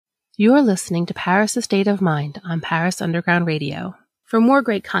You're listening to Paris: A State of Mind on Paris Underground Radio. For more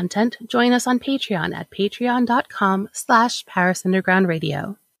great content, join us on Patreon at patreon.com/Paris Underground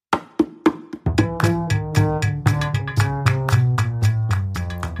Radio.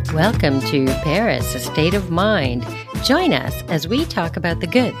 Welcome to Paris: A State of Mind. Join us as we talk about the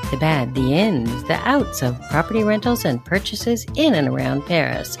good, the bad, the ins, the outs of property rentals and purchases in and around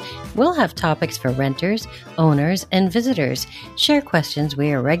Paris. We'll have topics for renters, owners, and visitors, share questions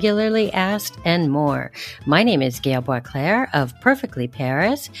we are regularly asked, and more. My name is Gail Boisclair of Perfectly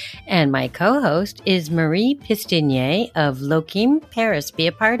Paris, and my co-host is Marie Pistinier of Lokim Paris. Be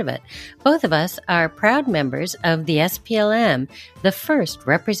a part of it. Both of us are proud members of the SPLM, the first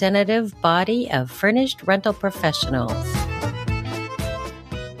representative body of furnished rental professionals.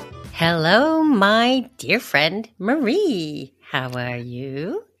 Hello, my dear friend Marie. How are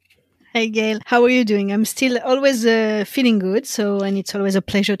you? Hey, Gail. How are you doing? I'm still always feeling good, and it's always a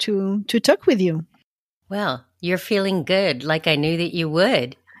pleasure to talk with you. Well, you're feeling good, like I knew that you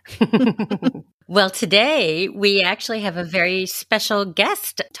would. Well, today we actually have a very special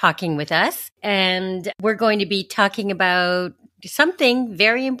guest talking with us, and we're going to be talking about something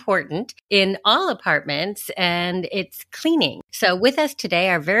very important in all apartments, and it's cleaning. So with us today,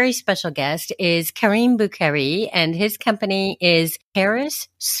 our very special guest is Karim Boukari, and his company is Paris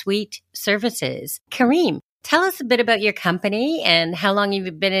Suite Services. Karim, tell us a bit about your company and how long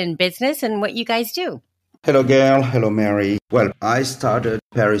you've been in business and what you guys do. Hello, Gail. Hello, Mary. Well, I started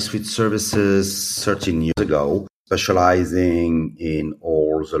Paris Suite Services 13 years ago, specializing in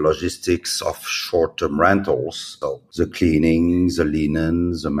all the logistics of short-term rentals. So the cleaning, the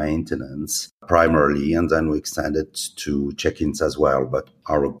linen, the maintenance primarily, and then we extended to check-ins as well. But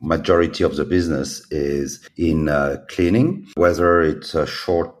our majority of the business is in cleaning, whether it's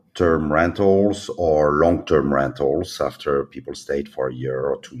short-term rentals or long-term rentals after people stayed for a year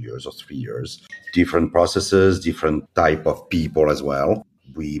or 2 years or 3 years. Different processes, different type of people as well.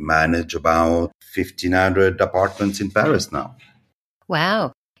 We manage about 1,500 apartments in Paris now.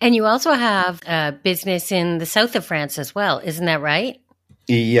 Wow. And you also have a business in the south of France as well, isn't that right?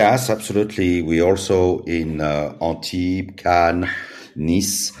 Yes, absolutely. We also in Antibes, Cannes,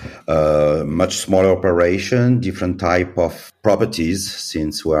 Nice, much smaller operation, different type of properties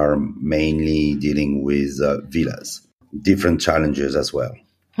since we are mainly dealing with villas. Different challenges as well.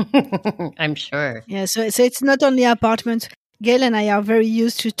 I'm sure. Yeah, so it's not only apartments. Gail and I are very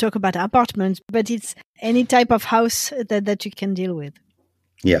used to talk about apartments, but it's any type of house that you can deal with.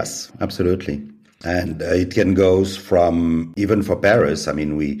 Yes, absolutely. And it can go from, even for Paris, I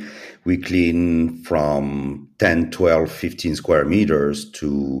mean, we clean from 10, 12, 15 square meters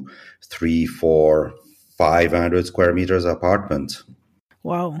to 3, 4, 500 square meters apartment.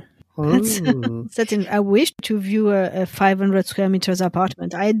 Wow. I wish to view a 500 square meters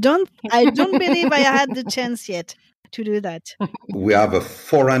apartment. I don't believe I had the chance yet to do that. We have a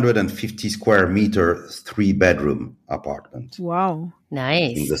 450 square meter 3-bedroom apartment. Wow.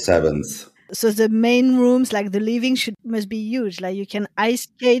 Nice. In the 7th. So the main rooms, like the living, must be huge. Like you can ice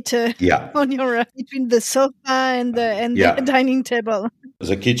skate on your between the sofa and the dining table.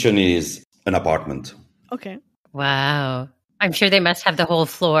 The kitchen is an apartment. Okay. Wow. I'm sure they must have the whole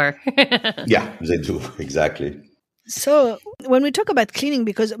floor. Yeah, they do. Exactly. So when we talk about cleaning,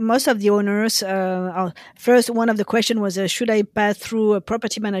 because most of the owners, first one of the question was, should I pass through a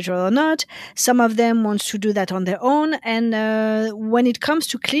property manager or not? Some of them want to do that on their own. And when it comes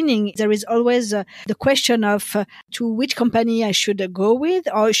to cleaning, there is always the question of to which company I should go with,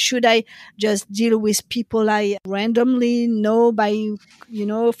 or should I just deal with people I randomly know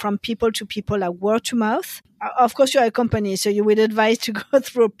from people to people, like word to mouth. Of course, you're a company, so you would advise to go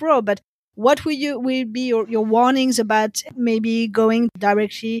through a pro, but what will be your warnings about maybe going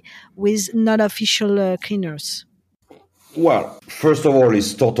directly with non-official cleaners? Well, first of all,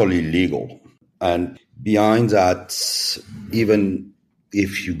 it's totally legal. And behind that, even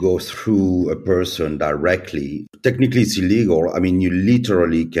if you go through a person directly, technically it's illegal. I mean, you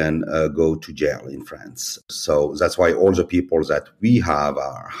literally can go to jail in France. So that's why all the people that we have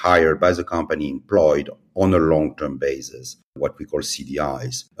are hired by the company, employed on a long-term basis, what we call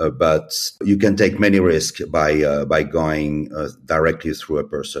CDIs. But you can take many risks by going directly through a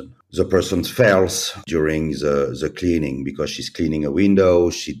person. The person fails during the cleaning because she's cleaning a window.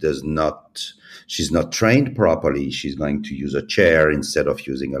 She's not trained properly. She's going to use a chair instead of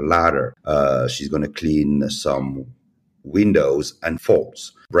using a ladder. She's going to clean some windows and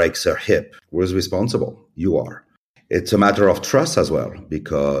falls, breaks her hip. Who's responsible? You are. It's a matter of trust as well,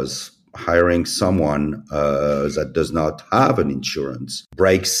 because hiring someone that does not have an insurance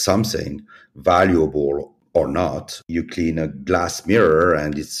breaks something valuable or not. You clean a glass mirror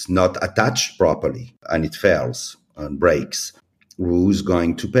and it's not attached properly and it fails and breaks. Who's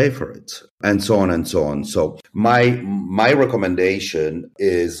going to pay for it? And so on and so on. So my recommendation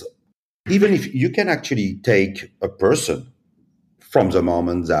is, even if you can actually take a person from the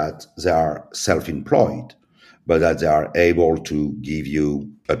moment that they are self-employed, but that they are able to give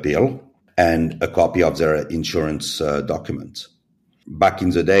you a bill and a copy of their insurance document. Back in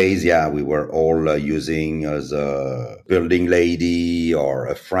the days, we were all using as a building lady or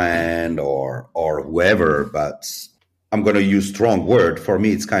a friend or whoever, but I'm going to use strong word. For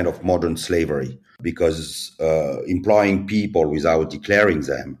me, it's kind of modern slavery, because employing people without declaring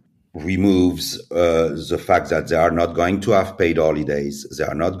them removes the fact that they are not going to have paid holidays. They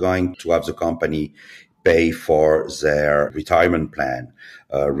are not going to have the company pay for their retirement plan,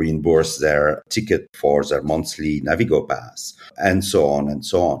 reimburse their ticket for their monthly Navigo pass, and so on and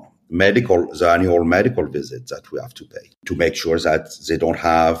so on. The annual medical visits that we have to pay to make sure that they don't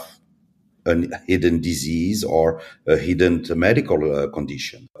have a hidden disease or a hidden medical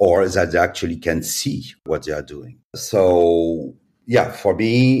condition, or that they actually can see what they are doing. So, for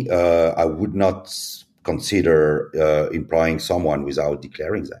me, I would not consider employing someone without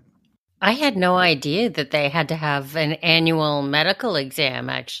declaring them. I had no idea that they had to have an annual medical exam,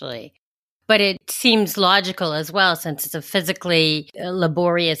 actually. But it seems logical as well, since it's a physically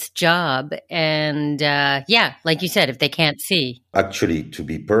laborious job. And like you said, if they can't see. Actually, to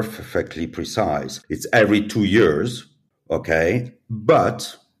be perfectly precise, it's every 2 years, okay?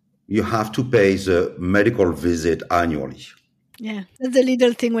 But you have to pay the medical visit annually. Yeah, that's a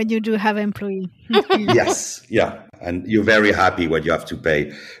little thing when you do have employee. Yes, yeah. And you're very happy when you have to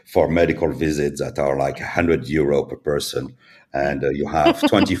pay for medical visits that are like €100 per person. And you have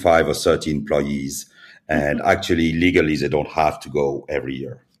 25 or 30 employees. And actually, legally, they don't have to go every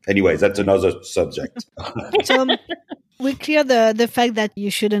year. Anyway, that's another subject. So we clear the fact that you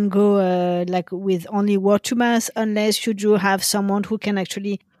shouldn't go with only word to mouth unless you do have someone who can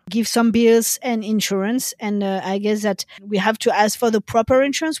actually give some bills and insurance. And I guess that we have to ask for the proper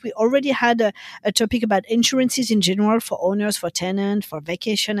insurance. We already had a topic about insurances in general for owners, for tenants, for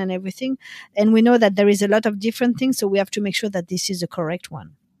vacation and everything. And we know that there is a lot of different things. So we have to make sure that this is the correct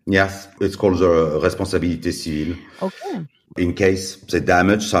one. Yes, it's called the responsabilité civile. Okay. In case they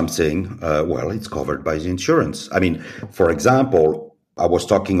damage something, it's covered by the insurance. I mean, for example, I was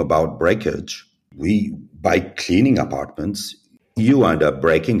talking about breakage. By cleaning apartments, you end up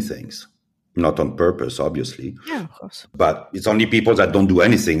breaking things, not on purpose, obviously. Yeah, of course. But it's only people that don't do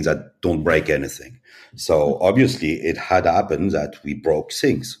anything that don't break anything. So obviously it had happened that we broke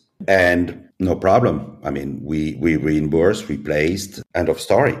things, and no problem. I mean, we reimbursed, replaced, end of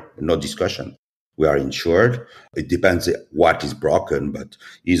story, no discussion. We are insured. It depends what is broken, but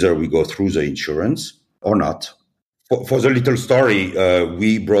either we go through the insurance or not. For the little story,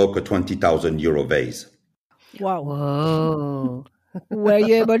 we broke a €20,000 vase. Wow. Whoa. Were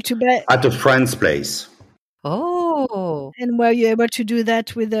you able to buy at a friend's place? Oh. And were you able to do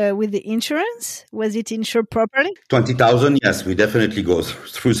that with the insurance? Was it insured properly? 20,000, yes, we definitely go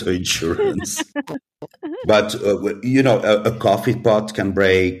through the insurance. But, a coffee pot can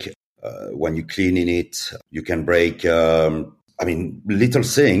break. When you clean in it, you can break, little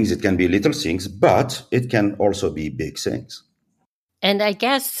things. It can be little things, but it can also be big things. And I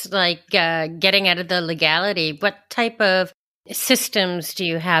guess, getting out of the legality, what type of systems do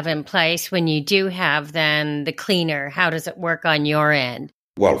you have in place when you do have then the cleaner? How does it work on your end?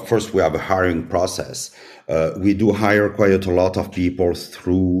 Well, first we have a hiring process. We do hire quite a lot of people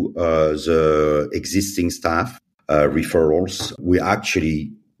through the existing staff, referrals. We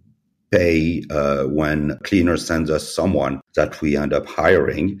actually pay when cleaners send us someone that we end up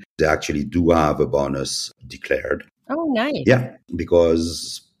hiring. They actually do have a bonus declared. Oh, nice. Yeah,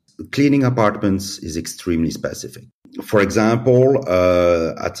 because cleaning apartments is extremely specific. For example,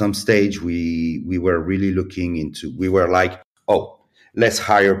 at some stage, we were really looking into, we were like, let's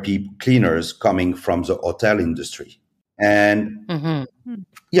hire cleaners coming from the hotel industry. And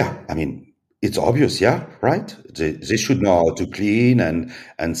it's obvious, right? They should know how to clean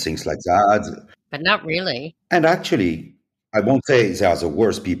and things like that. But not really. And actually, I won't say they are the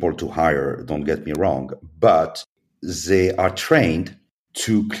worst people to hire, don't get me wrong, but they are trained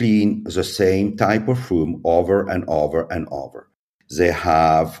to clean the same type of room over and over and over. They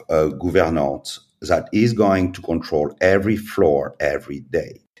have a gouvernante that is going to control every floor every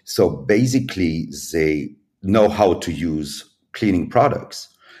day. So basically, they know how to use cleaning products.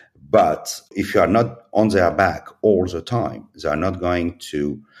 But if you are not on their back all the time, they are not going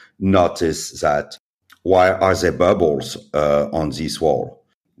to notice that why are there bubbles on this wall?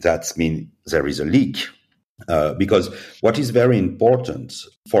 That means there is a leak. Because what is very important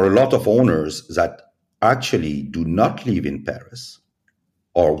for a lot of owners that actually do not live in Paris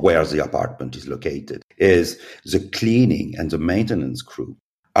or where the apartment is located is the cleaning and the maintenance crew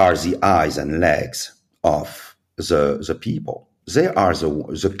are the eyes and legs of the people. They are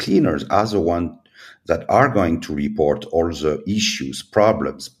the cleaners are the ones that are going to report all the issues,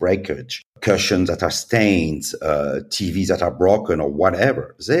 problems, breakage, cushions that are stained, TVs that are broken or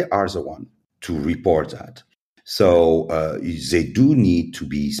whatever. They are the one to report that. So they do need to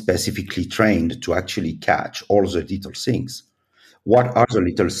be specifically trained to actually catch all the little things. What are the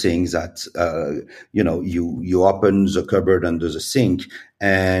little things that, you open the cupboard under the sink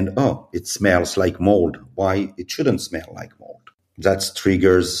and, it smells like mold. Why? It shouldn't smell like mold. That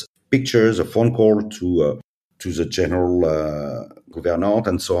triggers pictures, a phone call to the general government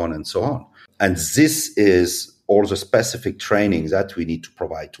and so on and so on. And this is all the specific training that we need to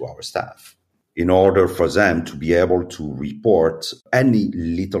provide to our staff in order for them to be able to report any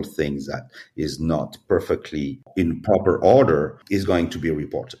little thing that is not perfectly in proper order is going to be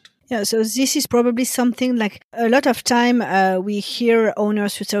reported. Yeah, so this is probably something like a lot of time we hear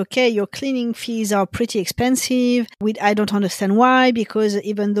owners who say, okay, your cleaning fees are pretty expensive. I don't understand why, because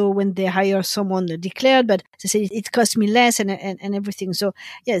even though when they hire someone declared, but they say it costs me less and everything. So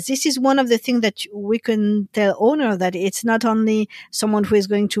yes, this is one of the things that we can tell owner that it's not only someone who is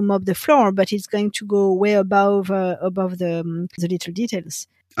going to mop the floor, but it's going to go way above the little details.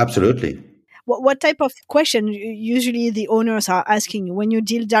 Absolutely. What type of question usually the owners are asking you when you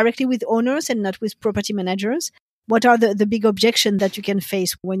deal directly with owners and not with property managers? What are the big objections that you can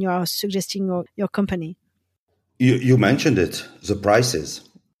face when you are suggesting your company? You mentioned it, the prices.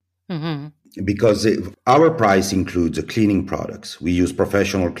 Mm-hmm. Because our price includes the cleaning products. We use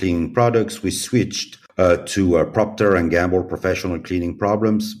professional cleaning products. We switched to Procter & Gamble professional cleaning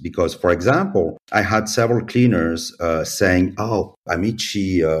problems because, for example, I had several cleaners saying, I'm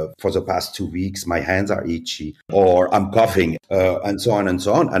itchy for the past 2 weeks. My hands are itchy or I'm coughing and so on and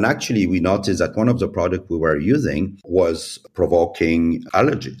so on. And actually, we noticed that one of the products we were using was provoking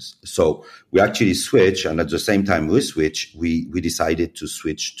allergies. So we actually switched. And at the same time we switched, we decided to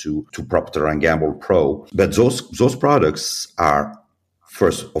switch to Procter & Gamble Pro. But those products are,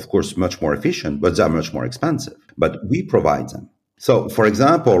 first, of course, much more efficient, but they're much more expensive. But we provide them. So, for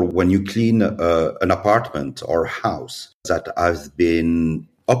example, when you clean an apartment or house that has been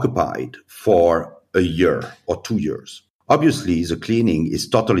occupied for a year or 2 years, obviously the cleaning is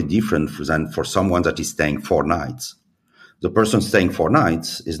totally different than for someone that is staying 4 nights. The person staying 4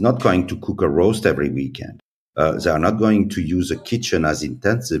 nights is not going to cook a roast every weekend. They are not going to use a kitchen as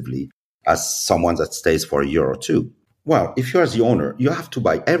intensively as someone that stays for a year or 2. Well, if you're the owner, you have to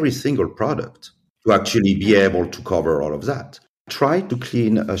buy every single product to actually be able to cover all of that. Try to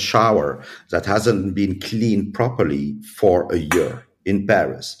clean a shower that hasn't been cleaned properly for a year in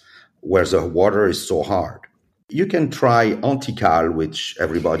Paris, where the water is so hard. You can try anti-cal, which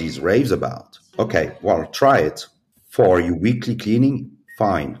everybody raves about. Okay, well, try it. For your weekly cleaning,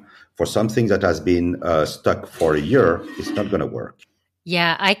 fine. For something that has been stuck for a year, it's not going to work.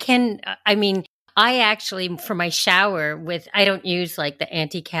 Yeah, I actually, for my shower I don't use like the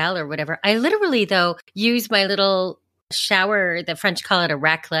anti-cal or whatever. I literally, though, use my little shower, the French call it a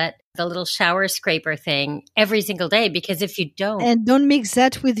raclette, the little shower scraper thing every single day, because if you don't. And don't mix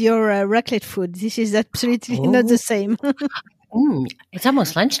that with your raclette food. This is absolutely not the same. It's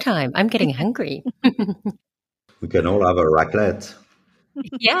almost lunchtime. I'm getting hungry. We can all have a raclette.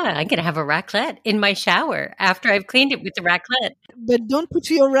 Yeah, I'm going to have a raclette in my shower after I've cleaned it with the raclette. But don't put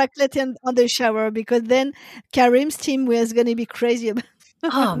your raclette on the shower because then Karim's team was going to be crazy about it.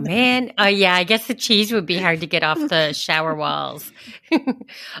 Oh, man. Yeah, I guess the cheese would be hard to get off the shower walls.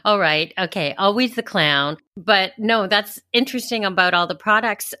 All right. Okay. Always the clown. But no, that's interesting about all the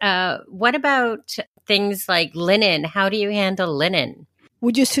products. What about things like linen? How do you handle linen?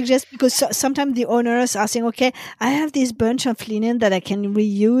 Would you suggest, because sometimes the owners are saying, okay, I have this bunch of linen that I can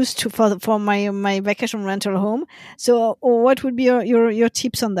reuse for my vacation rental home. So what would be your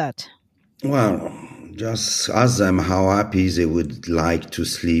tips on that? Well, just ask them how happy they would like to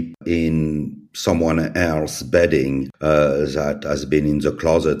sleep in someone else's bedding that has been in the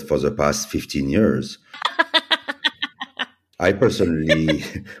closet for the past 15 years. I personally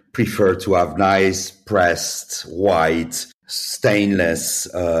prefer to have nice, pressed, white,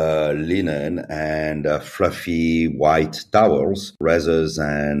 stainless linen and fluffy white towels rather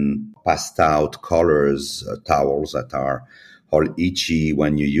than passed out colors towels that are all itchy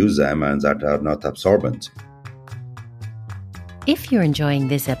when you use them and that are not absorbent. If you're enjoying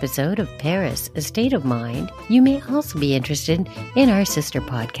this episode of Paris, A State of Mind, you may also be interested in our sister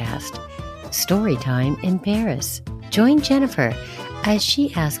podcast. Storytime in Paris. Join Jennifer as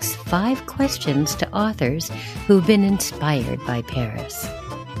she asks 5 questions to authors who've been inspired by Paris.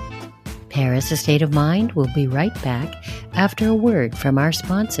 Paris, A State of Mind will be right back after a word from our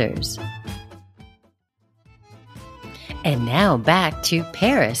sponsors. And now back to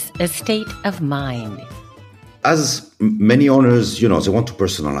Paris, A State of Mind. As many owners, they want to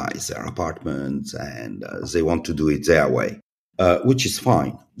personalize their apartments and they want to do it their way, which is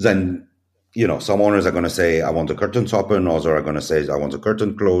fine. Then, some owners are going to say, I want the curtains open. Others are going to say, I want the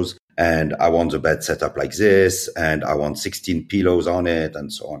curtain closed and I want the bed set up like this and I want 16 pillows on it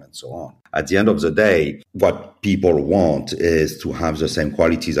and so on and so on. At the end of the day, what people want is to have the same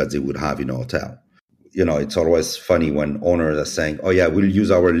quality that they would have in a hotel. It's always funny when owners are saying, oh yeah, we'll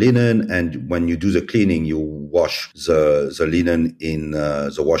use our linen. And when you do the cleaning, you wash the linen in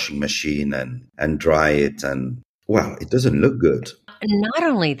the washing machine and dry it. And well, it doesn't look good. Not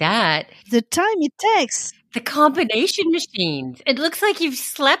only that, The time it takes. the combination machines. It looks like you've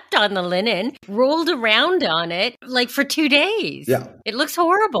slept on the linen, rolled around on it like for 2 days. Yeah. It looks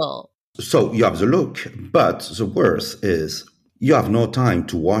horrible. So you have the look, but the worst is you have no time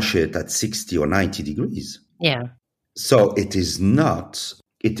to wash it at 60 or 90 degrees. Yeah. So it is not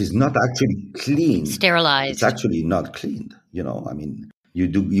actually clean. Sterilized. It's actually not cleaned. You're going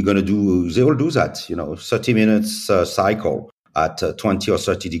to do, they will do that, 30 minutes cycle at 20 or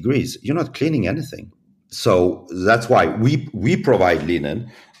 30 degrees. You're not cleaning anything. So that's why we provide linen.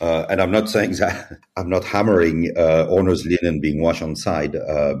 And I'm not saying that, I'm not hammering owners' linen being washed on site,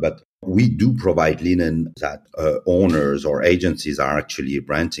 but we do provide linen that owners or agencies are actually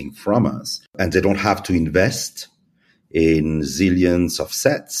renting from us. And they don't have to invest in zillions of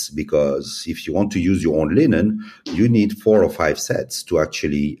sets, because if you want to use your own linen, you need 4 or 5 sets to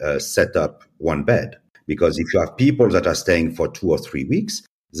actually set up one bed. Because if you have people that are staying for 2 or 3 weeks,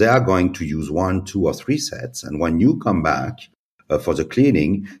 they are going to use 1, 2, or 3 sets. And when you come back for the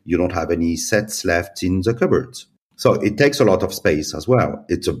cleaning, you don't have any sets left in the cupboards. So it takes a lot of space as well.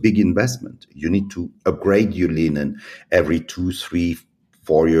 It's a big investment. You need to upgrade your linen every 2, 3,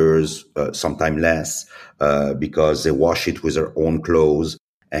 4 years, sometime less, because they wash it with their own clothes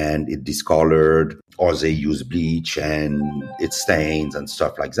and it discolored, or they use bleach and it stains and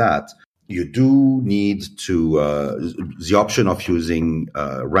stuff like that. You do need to, the option of using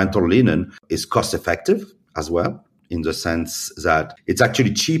rental linen is cost effective as well, in the sense that it's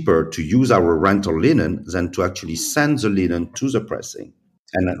actually cheaper to use our rental linen than to actually send the linen to the pressing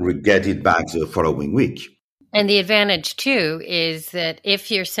and then get it back the following week. And the advantage, too, is that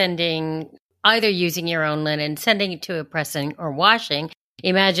if you're either using your own linen, sending it to a pressing or washing,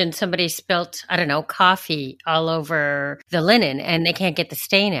 imagine somebody spilt, coffee all over the linen and they can't get the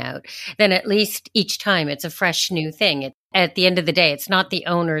stain out. Then at least each time it's a fresh new thing. At the end of the day, it's not the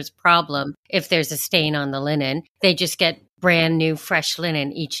owner's problem if there's a stain on the linen. They just get brand new, fresh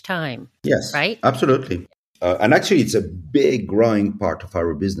linen each time. Yes, right? Absolutely. And actually, it's a big growing part of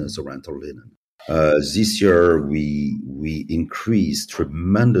our business, the rental linen. This year, we increased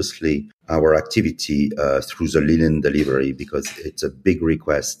tremendously our activity through the linen delivery, because it's a big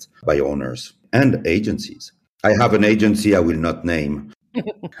request by owners and agencies. I have an agency I will not name,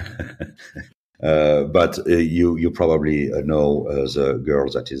 but you probably know the girl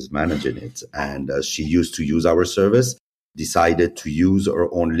that is managing it. And she used to use our service, decided to use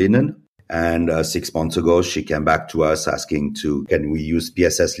her own linen. And 6 months ago, she came back to us asking can we use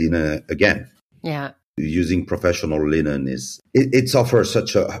PSS linen again? Yeah. Using professional linen it offers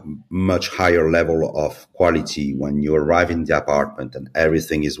such a much higher level of quality when you arrive in the apartment and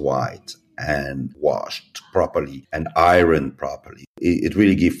everything is white and washed properly and ironed properly. It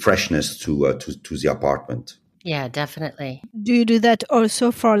really gives freshness to the apartment. Yeah, definitely. Do you do that also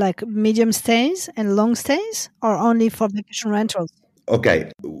for like medium stays and long stays, or only for vacation rentals?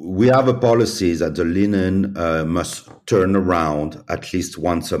 Okay, we have a policy that the linen must turn around at least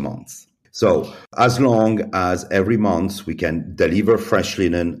once a month. So as long as every month we can deliver fresh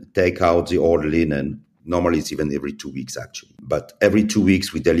linen, take out the old linen, normally it's even every 2 weeks actually, but every 2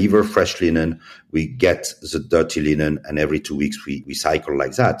 weeks we deliver fresh linen, we get the dirty linen, and every 2 weeks we cycle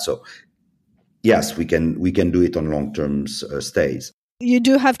like that. So yes, we can do it on long-term stays. You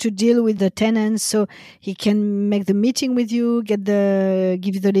do have to deal with the tenants, so he can make the meeting with you, give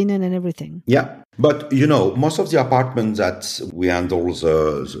you the linen and everything. Yeah, but most of the apartments that we handle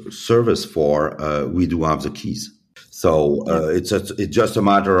the service for, we do have the keys. So it's just a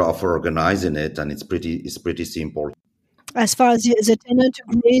matter of organizing it, and it's pretty simple. As far as the tenant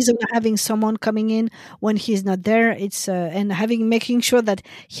agrees on having someone coming in when he's not there, it's and making sure that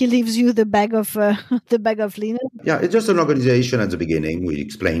he leaves you the bag of the bag of linen. Yeah, it's just an organization at the beginning. We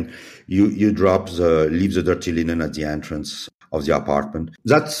explain you leave the dirty linen at the entrance of the apartment.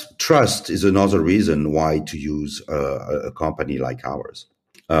 That trust is another reason why to use a company like ours.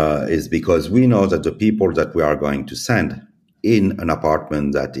 Is because we know that the people that we are going to send in an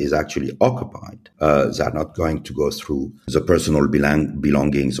apartment that is actually occupied, they're not going to go through the personal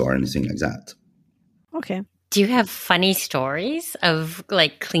belongings or anything like that. Okay. Do you have funny stories of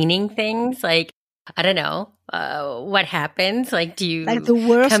like cleaning things? Like, I don't know, what happens? Like, do you Like the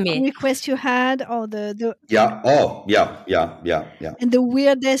worst come in? request you had, or the Yeah. Oh, yeah. and the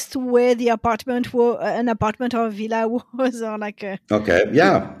weirdest way the apartment an apartment or a villa was, or like a Okay.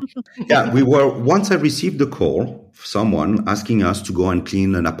 Yeah. Yeah. Once I received a call, someone asking us to go and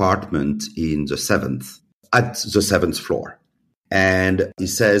clean an apartment at the seventh floor. And he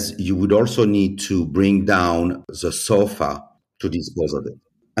says, you would also need to bring down the sofa to dispose of it.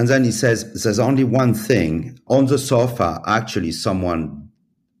 And then he says, there's only one thing. On the sofa, actually, someone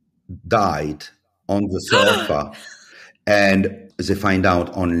died on the sofa. And they find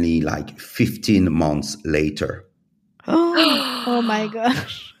out only like 15 months later. Oh my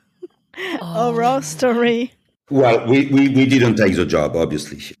gosh. A raw story. Well, we didn't take the job,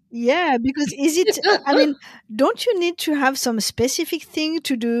 obviously. Yeah, because is it? I mean, don't you need to have some specific thing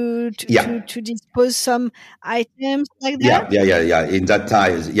to do to dispose some items like that? Yeah. In that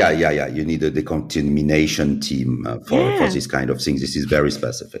time, yeah. You need a decontamination team for this kind of thing. This is very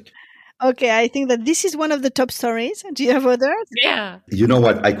specific. Okay, I think that this is one of the top stories. Do you have others? Yeah. You know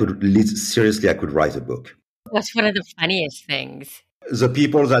what? I could write a book. What's one of the funniest things? The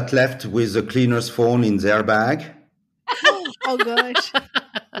people that left with the cleaner's phone in their bag. Oh gosh.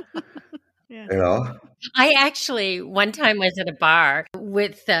 Yeah. You know? I actually one time was at a bar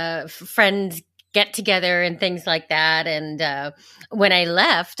with friends get together and things like that. And when I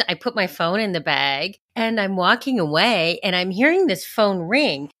left, I put my phone in the bag and I'm walking away and I'm hearing this phone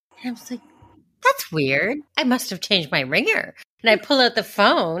ring. And I was like, that's weird. I must have changed my ringer. And I pull out the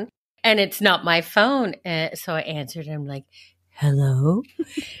phone and it's not my phone. So I answered and I'm like, hello?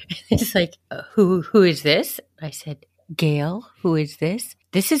 And it's like, who is this? I said, Gail, who is this?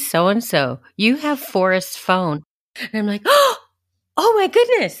 This is so-and-so. You have Forrest's phone. And I'm like, oh my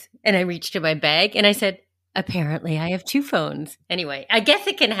goodness. And I reached in my bag and I said, apparently I have two phones. Anyway, I guess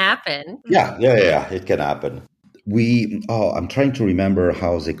it can happen. Yeah. It can happen. I'm trying to remember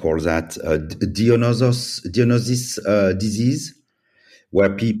how they call that, Dionysus disease, where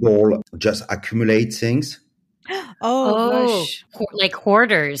people just accumulate things. Oh, gosh. Like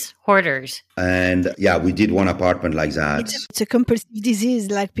hoarders. And yeah, we did one apartment like that. It's a compulsive disease.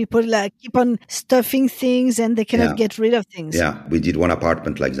 Like people keep on stuffing things and they cannot get rid of things. Yeah, we did one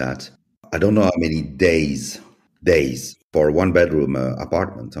apartment like that. I don't know how many days for one bedroom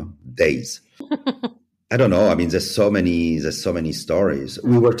apartment. Days. I don't know. I mean, there's so many stories.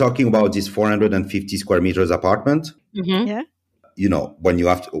 We were talking about this 450 square meters apartment. Mm-hmm. Yeah. You know, when you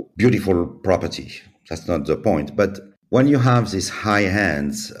have beautiful property, that's not the point. But when you have these high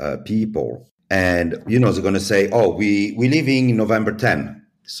hands people, and you know they're going to say, "Oh, we leaving November 10."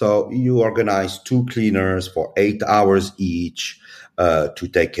 So you organize 2 cleaners for 8 hours each to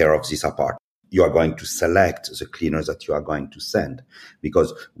take care of this apartment. You are going to select the cleaners that you are going to send,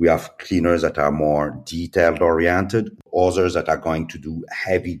 because we have cleaners that are more detailed oriented, others that are going to do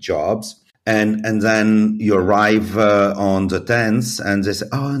heavy jobs. And then you arrive on the 10th and they say,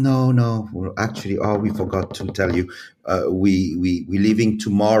 oh, no, we forgot to tell you, we leaving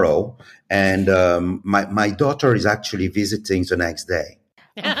tomorrow. And my daughter is actually visiting the next day.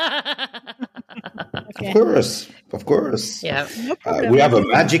 Okay. Of course. Yeah. No problem. We have a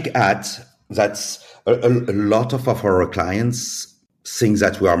magic hat. That's a lot of our clients think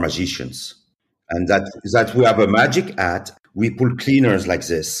that we are magicians, and that we have a magic hat. We pull cleaners like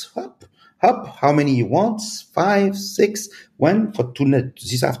this. Up. How many you want? 5, 6. When? For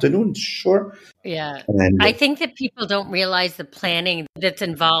this afternoon? Sure. Yeah. And I think that people don't realize the planning that's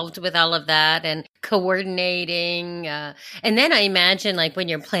involved with all of that and coordinating. And then I imagine, like, when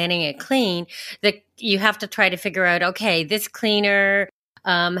you're planning a clean, that you have to try to figure out, okay, this cleaner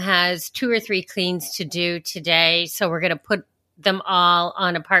has 2 or 3 cleans to do today. So we're going to put them all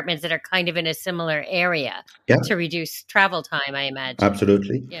on apartments that are kind of in a similar area to reduce travel time, I imagine.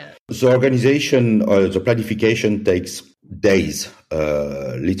 Absolutely. Yeah. The organization, the planification takes days,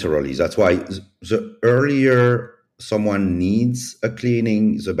 literally. That's why the earlier someone needs a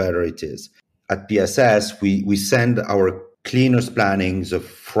cleaning, the better it is. At PSS, we send our cleaners planning the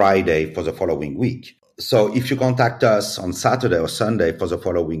Friday for the following week. So if you contact us on Saturday or Sunday for the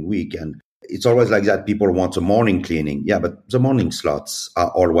following week, and it's always like that, people want a morning cleaning. Yeah, but the morning slots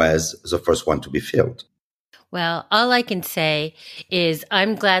are always the first one to be filled. Well, all I can say is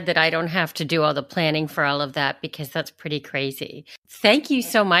I'm glad that I don't have to do all the planning for all of that because that's pretty crazy. Thank you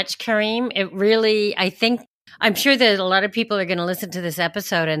so much, Karim. It really, I'm sure that a lot of people are going to listen to this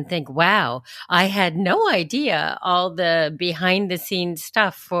episode and think, wow, I had no idea all the behind the scenes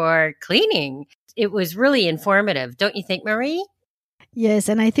stuff for cleaning. It was really informative. Don't you think, Marie? Yes,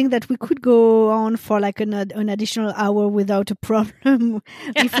 and I think that we could go on for like an additional hour without a problem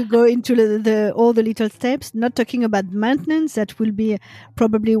if we go into all the little steps, not talking about maintenance. That will be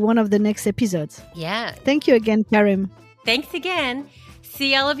probably one of the next episodes. Yeah. Thank you again, Karim. Thanks again.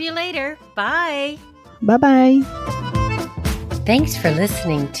 See all of you later. Bye. Bye-bye. Thanks for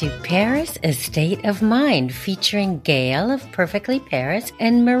listening to Paris, A State of Mind, featuring Gail of Perfectly Paris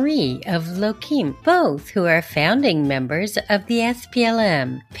and Marie of Lokim, both who are founding members of the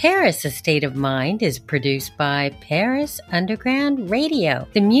SPLM. Paris, A State of Mind is produced by Paris Underground Radio.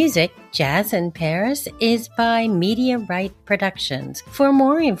 The music, Jazz in Paris, is by Media Right Productions. For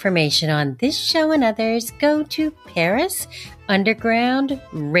more information on this show and others, go to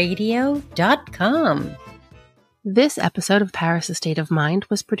parisundergroundradio.com. This episode of Paris, A State of Mind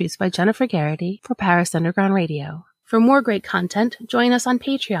was produced by Jennifer Garrity for Paris Underground Radio. For more great content, join us on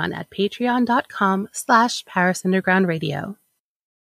Patreon at patreon.com/Paris Underground Radio.